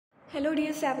Hello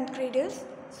dear 7th graders.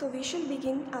 So we shall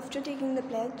begin after taking the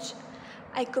pledge.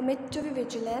 I commit to be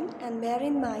vigilant and bear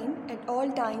in mind at all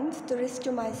times the risk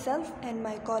to myself and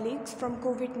my colleagues from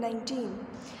COVID-19.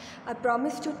 I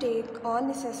promise to take all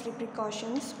necessary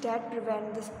precautions that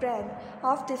prevent the spread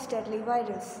of this deadly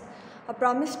virus. I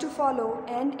promise to follow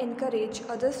and encourage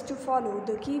others to follow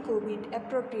the key COVID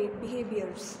appropriate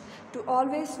behaviors, to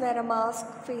always wear a mask,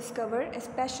 face cover,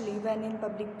 especially when in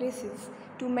public places,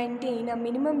 to maintain a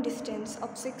minimum distance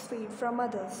of 6 feet from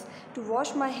others, to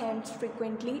wash my hands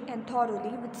frequently and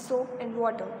thoroughly with soap and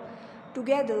water.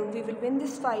 Together we will win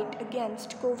this fight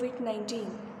against COVID-19.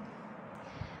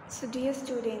 So dear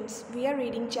students, we are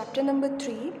reading chapter number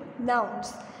 3,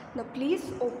 Nouns. Now please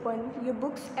open your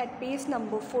books at page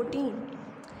number 14.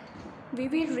 We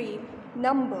will read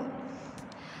number.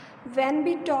 When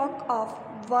we talk of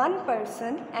one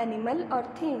person, animal or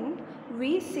thing,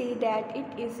 we say that it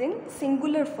is in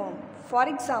singular form. For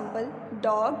example,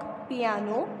 dog,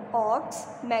 piano, ox,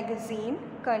 magazine,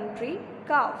 country,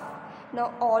 calf.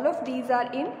 Now all of these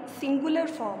are in singular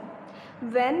form.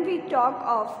 When we talk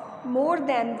of more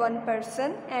than one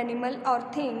person, animal or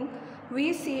thing,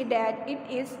 we say that it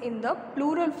is in the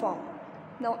plural form.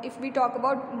 Now if we talk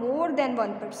about more than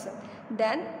one person,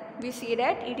 then we say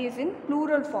that it is in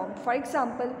plural form. For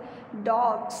example,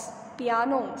 dogs,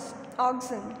 pianos,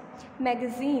 oxen,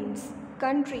 magazines,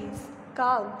 countries,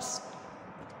 cows.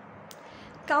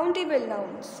 Countable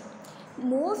nouns.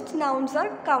 Most nouns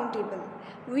are countable.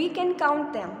 We can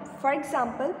count them. For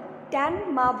example,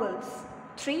 10 marbles,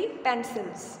 3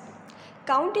 pencils.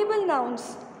 Countable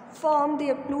nouns form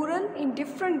their plural in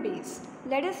different ways.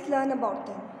 Let us learn about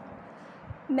them.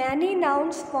 Many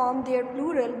nouns form their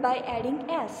plural by adding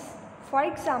s. For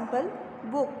example,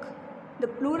 book. The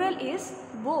plural is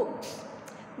books.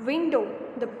 Window.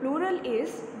 The plural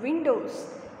is windows.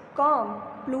 Comb.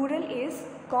 Plural is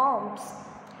combs.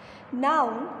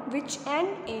 Noun which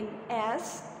end in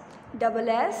s, double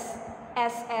s,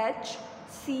 sh,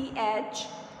 ch,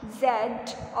 z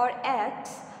or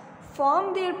x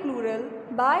form their plural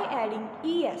by adding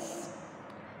es.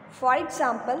 For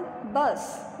example,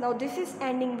 bus. Now this is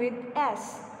ending with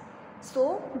s,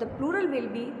 so the plural will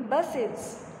be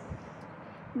buses.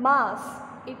 Mass.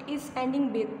 It is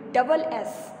ending with double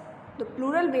s. The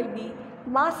plural will be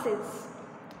masses.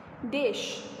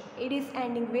 Dish. It is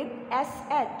ending with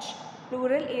sh.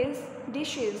 Plural is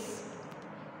dishes.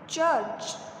 Church.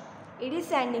 It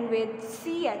is ending with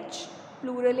ch.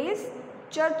 Plural is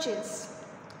churches.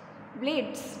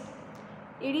 Blitz.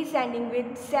 It is ending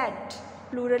with z.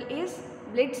 Plural is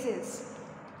blitzes.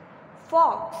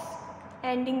 Fox.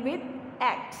 Ending with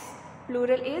x.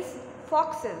 Plural is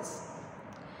foxes.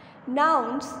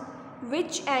 Nouns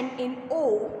which end in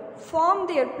o form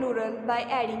their plural by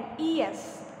adding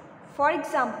es. For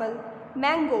example,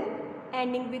 mango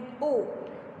ending with o.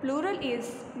 Plural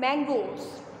is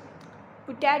mangoes.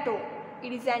 Potato.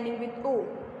 It is ending with o.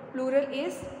 Plural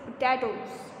is potatoes.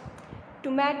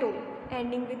 Tomato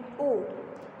ending with o.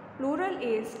 Plural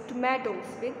is tomatoes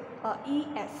with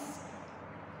es.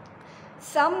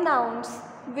 Some nouns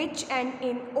which end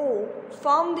in o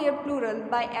form their plural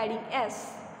by adding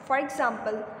s. For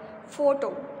example,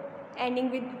 photo ending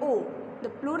with o. The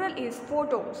plural is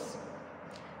photos.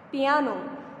 Piano,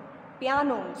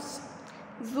 pianos.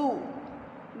 Zoo,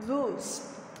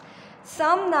 zoos.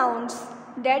 Some nouns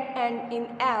that end in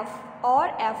f or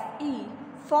fe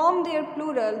form their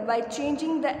plural by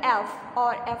changing the f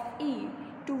or fe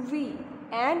to v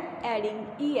and adding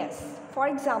es. For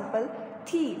example,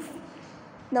 thief.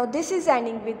 Now this is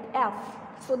ending with f,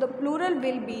 so the plural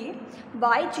will be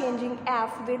by changing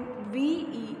f with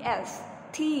ves,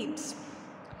 thieves.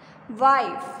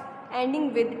 Wife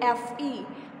ending with fe,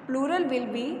 plural will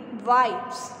be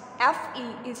wives.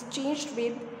 Fe is changed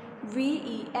with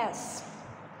ves.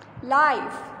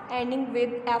 Life ending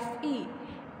with fe,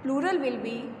 plural will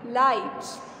be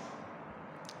lives.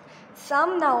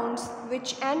 Some nouns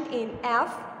which end in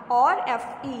f or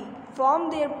fe form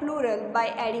their plural by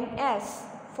adding s.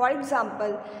 For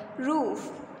example, roof,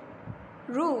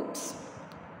 roofs.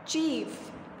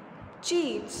 Chief,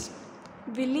 chiefs.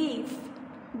 Belief,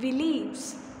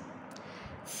 believes.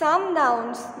 Some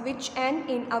nouns which end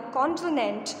in a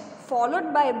consonant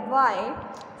followed by y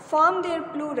form their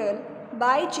plural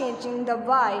by changing the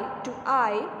y to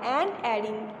I and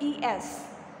adding es.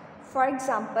 For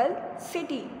example,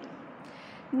 city.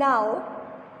 Now,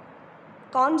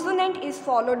 consonant is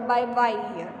followed by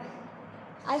y here.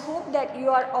 I hope that you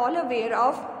are all aware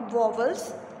of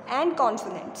vowels and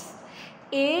consonants.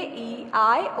 A, E,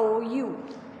 I, O, U.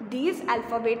 These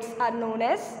alphabets are known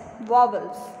as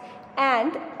vowels,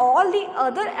 and all the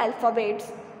other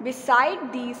alphabets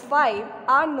beside these 5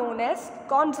 are known as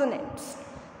consonants.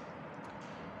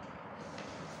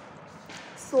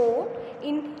 So,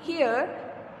 in here,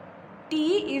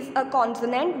 T is a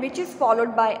consonant which is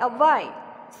followed by a Y.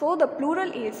 So, the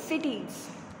plural is cities.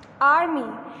 Army,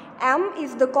 M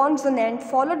is the consonant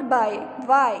followed by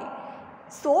Y.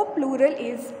 So, plural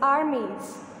is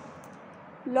armies.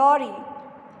 Lorry,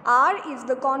 R is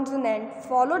the consonant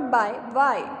followed by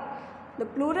Y. The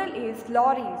plural is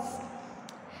lorries.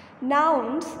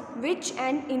 Nouns which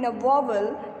end in a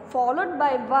vowel followed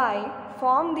by Y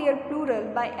form their plural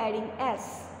by adding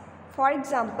S. For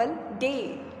example,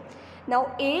 day.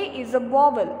 Now A is a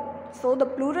vowel, so the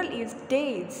plural is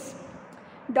days.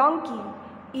 Donkey,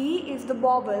 E is the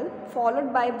vowel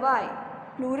followed by Y.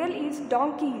 Plural is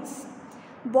donkeys.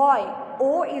 Boy,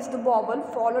 O is the vowel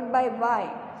followed by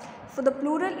Y. So the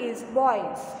plural is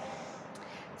boys.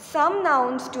 Some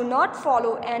nouns do not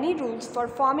follow any rules for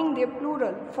forming their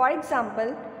plural. For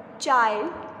example,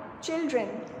 child, children,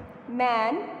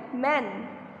 man, men,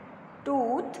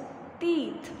 tooth,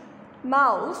 teeth,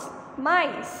 mouse,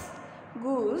 mice,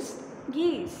 goose,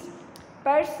 geese,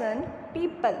 person,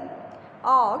 people,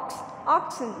 ox,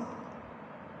 oxen,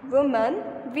 woman,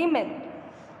 women,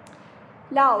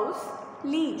 louse,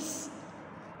 lease.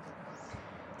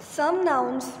 Some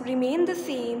nouns remain the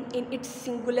same in its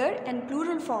singular and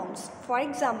plural forms. For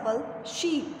example,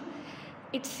 sheep.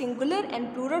 Its singular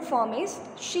and plural form is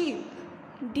sheep.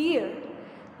 Deer.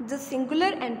 The singular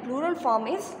and plural form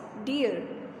is deer.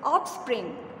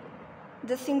 Offspring.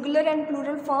 The singular and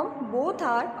plural form both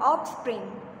are offspring.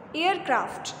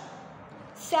 Aircraft.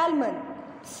 Salmon.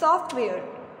 Software.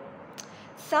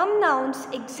 Some nouns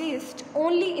exist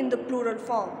only in the plural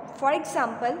form. For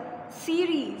example,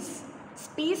 series,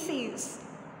 species,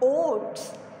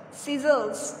 oats,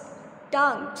 scissors,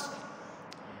 tongues,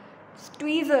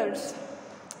 tweezers.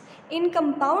 In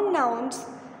compound nouns,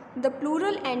 the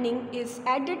plural ending is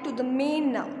added to the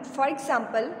main noun. For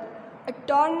example,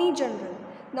 attorney general.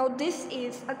 Now this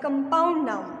is a compound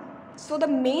noun. So the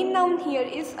main noun here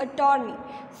is attorney.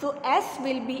 So S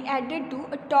will be added to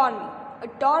attorney.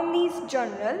 Attorneys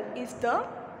general is the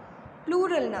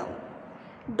plural noun.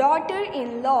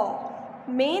 Daughter-in-law.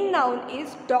 Main noun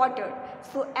is daughter.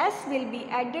 So S will be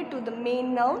added to the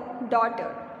main noun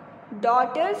daughter.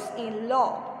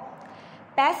 Daughters-in-law.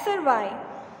 Passerby.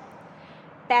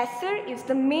 Passer is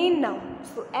the main noun.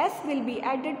 So S will be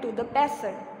added to the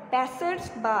passer.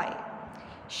 Passers-by.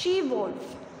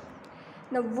 She-wolf.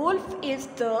 Now wolf is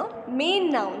the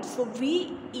main noun. So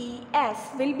V-E-S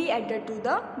will be added to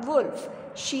the wolf.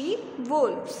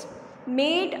 She-wolves.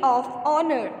 Maid of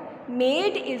honor.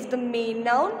 Maid is the main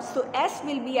noun. So S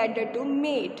will be added to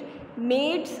maid.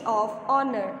 Maids of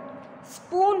honor.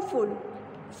 Spoonful.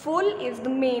 Full is the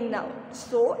main noun.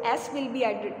 So S will be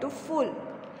added to full.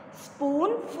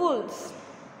 Spoonfuls.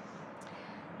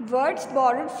 Words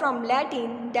borrowed from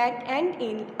Latin that end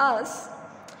in us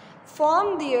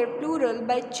form their plural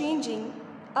by changing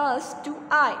us to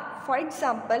I. For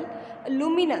example,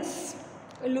 luminous,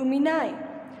 lumini,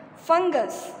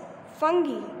 fungus,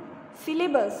 fungi,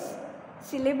 syllabus,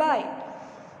 syllabi.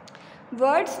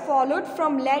 Words followed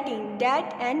from Latin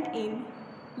that end in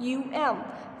um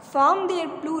form their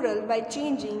plural by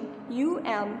changing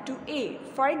to a.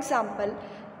 For example,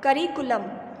 curriculum,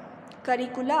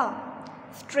 curricula,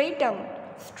 stratum,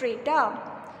 strata,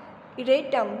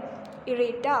 erratum,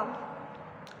 errata.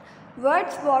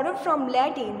 Words borrowed from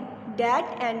Latin that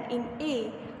end in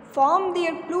a form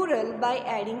their plural by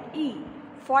adding e.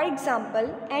 For example,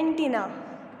 antenna,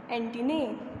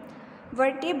 antennae,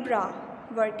 vertebra,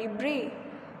 vertebrae,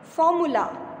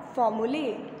 formula,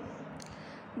 formulae.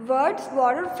 Words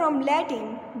borrowed from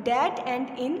Latin that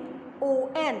end in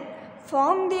on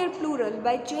form their plural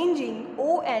by changing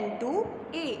on to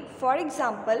a. For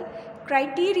example,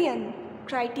 criterion,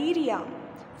 criteria,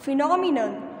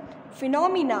 phenomenon,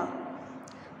 phenomena.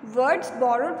 Words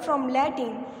borrowed from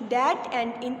Latin that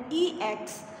end in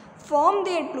ex form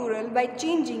their plural by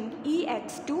changing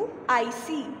ex to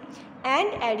ic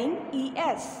and adding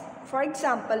es. For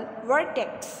example,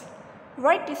 vertex,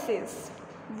 vertices,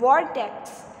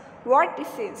 vortex,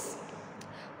 vortices.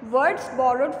 Words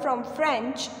borrowed from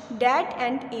French that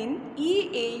end in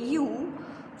eau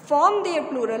form their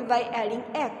plural by adding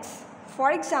x.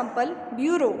 For example,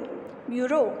 bureau,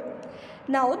 bureau.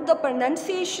 Now the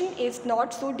pronunciation is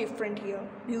not so different here.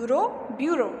 Bureau,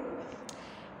 bureau.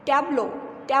 Tableau,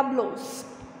 tableaus.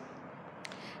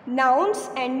 Nouns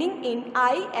ending in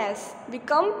is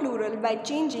become plural by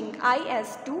changing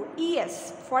is to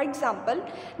es. For example,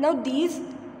 now these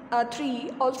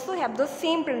three also have the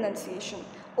same pronunciation.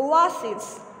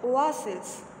 Oasis,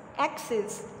 oasis.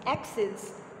 Axis,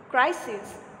 axis.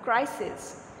 crisis,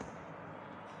 crisis.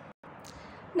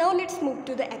 Now let's move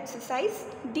to the exercise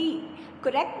D.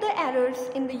 Correct the errors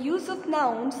in the use of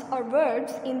nouns or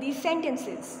verbs in these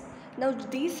sentences. Now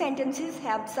these sentences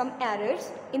have some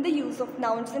errors in the use of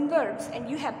nouns and verbs, and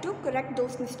you have to correct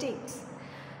those mistakes.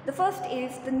 The first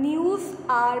is the news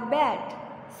are bad.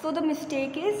 So the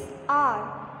mistake is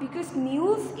are, because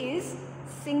news is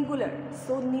singular.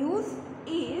 So news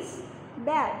is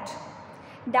bad.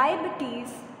 Diabetes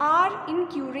are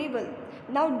incurable.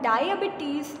 Now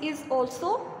diabetes is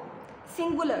also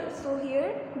singular. So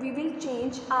here we will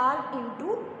change are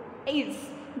into is.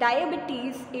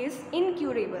 Diabetes is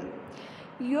incurable.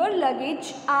 Your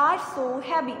luggage are so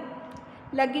heavy.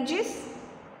 Luggages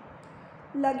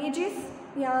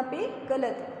यहाँ पे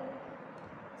गलत है.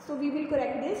 So we will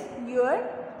correct this. Your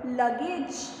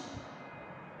luggage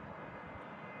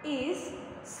is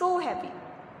so heavy.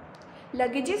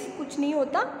 Luggages कुछ नहीं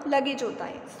होता, luggage होता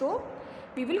है. So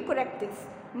we will correct this.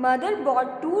 Mother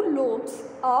bought 2 loaves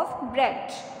of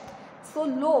bread. So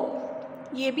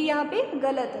loaf ये भी यहाँ पे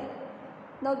गलत है.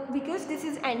 Now because this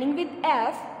is ending with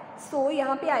F, so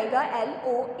यहाँ पे आएगा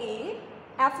LOA.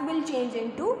 F will change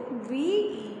into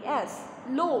VES.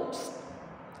 Loaves.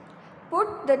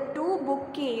 Put the 2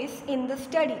 bookcases in the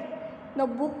study. Now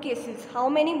bookcases. How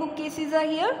many bookcases are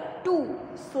here? 2.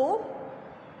 So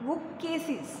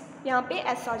bookcases. यहाँ पे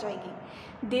S आ जाएगी.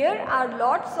 There are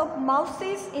lots of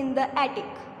mouses in the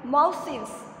attic. Mouses.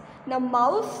 Now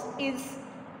mouse is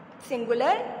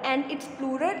singular and its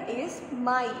plural is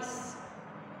mice.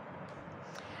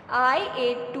 I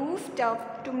ate 2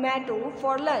 stuffed tomatoes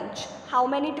for lunch. How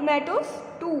many tomatoes?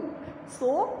 2. So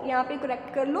यहाँ पे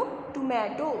correct कर लो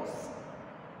tomatoes.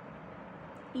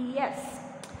 Yes.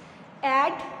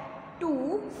 Add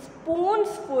 2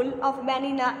 spoonsful of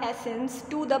vanilla essence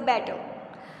to the batter.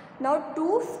 Now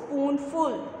 2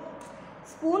 spoonful.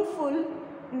 Spoonful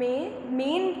में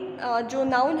main जो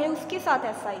noun है उसके साथ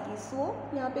ऐसा आएगी. सो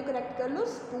यहाँ पे करेक्ट कर लो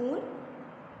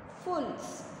spoonfuls.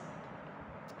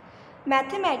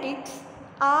 Mathematics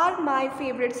are my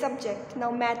favorite subject.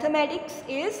 Now mathematics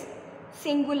is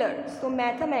singular. So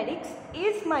mathematics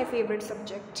is my favorite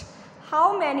subject.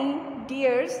 How many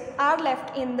deers are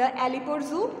left in the Alipur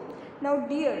Zoo? Now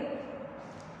deer.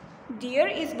 Deer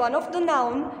is one of the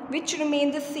noun which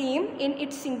remain the same in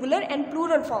its singular and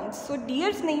plural forms. So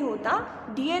deers नहीं होता,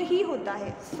 deer ही होता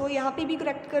है. So यहाँ पे भी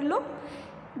correct कर लो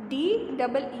DEER,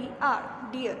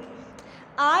 deer.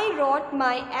 I wrote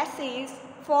my essays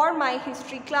for my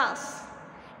history class.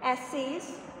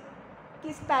 Essays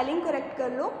की spelling correct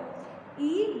कर लो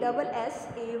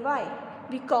ESSAY,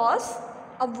 because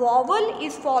a vowel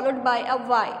is followed by a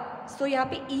Y. So यहाँ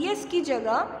पे ES की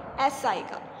जगह S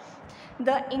आएगा.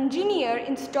 The engineer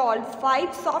installed 5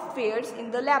 softwares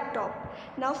in the laptop.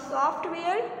 Now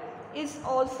software is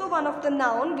also one of the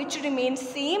noun which remains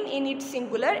same in its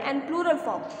singular and plural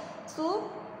form. So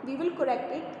we will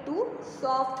correct it to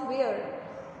software.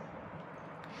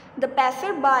 The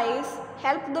passerbys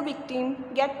help the victim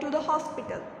get to the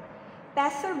hospital.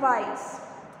 Passerbys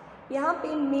यहाँ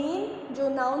पे main जो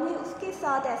noun है उसके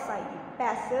साथ ऐसा आएगी.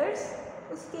 Passers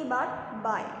उसके बाद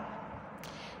by.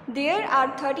 There are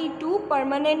 32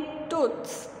 permanent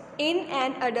tooths in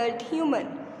an adult human.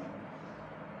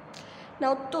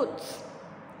 Now tooths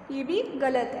ये भी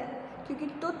गलत है क्योंकि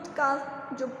tooth का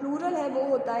जो plural है वो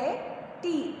होता है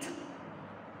teeth.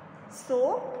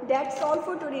 So that's all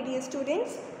for today, dear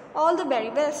students. All the very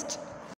best.